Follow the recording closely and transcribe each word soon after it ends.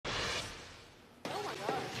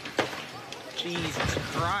Jesus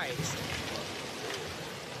Christ.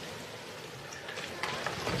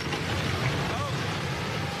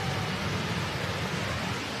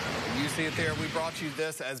 You see it there. We brought you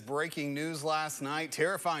this as breaking news last night.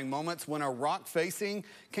 Terrifying moments when a rock facing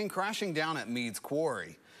came crashing down at Meade's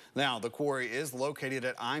Quarry. Now, the quarry is located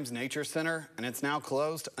at Ijams Nature Center, and it's now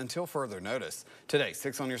closed until further notice. Today,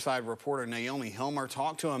 6 on Your Side reporter Naomi Hilmer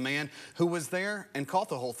talked to a man who was there and caught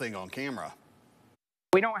the whole thing on camera.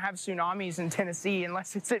 We don't have tsunamis in Tennessee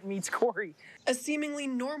unless it's at Meade's Quarry. A seemingly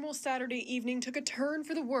normal Saturday evening took a turn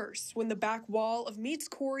for the worse when the back wall of Meade's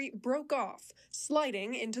Quarry broke off,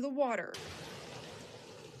 sliding into the water.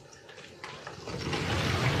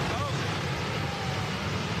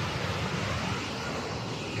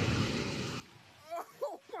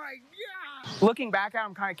 Looking back at it,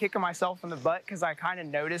 I'm kind of kicking myself in the butt because I kind of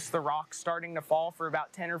noticed the rocks starting to fall for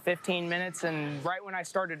about 10 or 15 minutes, and right when I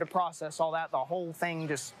started to process all that, the whole thing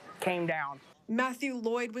just came down. Matthew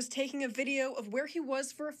Lloyd was taking a video of where he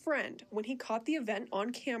was for a friend when he caught the event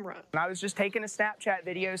on camera. And I was just taking a Snapchat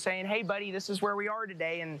video saying, hey buddy, this is where we are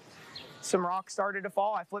today, and some rocks started to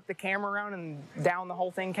fall. I flipped the camera around and down the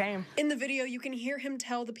whole thing came. In the video, you can hear him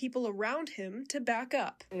tell the people around him to back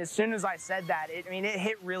up. And as soon as I said that, it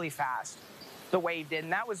hit really fast. The wave did,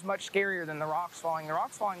 and that was much scarier than the rocks falling. The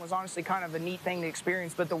rocks falling was honestly kind of a neat thing to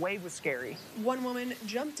experience, but the wave was scary. One woman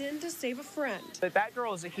jumped in to save a friend. But that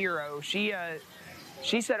girl is a hero. She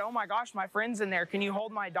said, oh my gosh, my friend's in there. Can you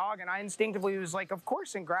hold my dog? And I instinctively was like, of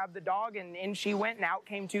course, and grabbed the dog, and in she went, and out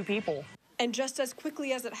came 2 people. And just as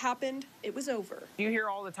quickly as it happened, it was over. You hear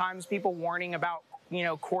all the times people warning about,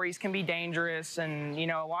 quarries can be dangerous, and,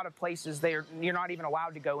 a lot of places you're not even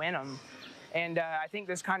allowed to go in them. And I think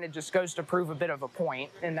this kind of just goes to prove a bit of a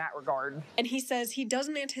point in that regard. And he says he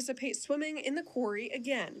doesn't anticipate swimming in the quarry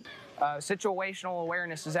again. Situational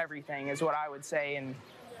awareness is everything, is what I would say. And,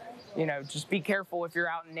 just be careful if you're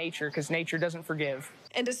out in nature, because nature doesn't forgive.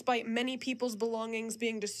 And despite many people's belongings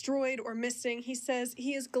being destroyed or missing, he says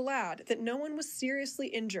he is glad that no one was seriously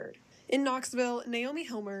injured. In Knoxville, Naomi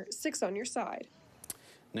Hilmer, 6 on Your Side.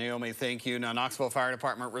 Naomi, thank you. Now, Knoxville Fire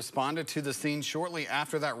Department responded to the scene shortly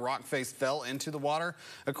after that rock face fell into the water.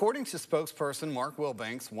 According to spokesperson Mark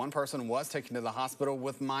Wilbanks, one person was taken to the hospital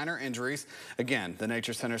with minor injuries. Again, the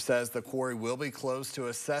Nature Center says the quarry will be closed to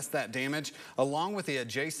assess that damage, along with the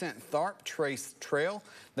adjacent Tharp Trace Trail.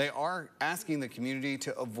 They are asking the community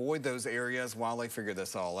to avoid those areas while they figure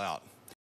this all out.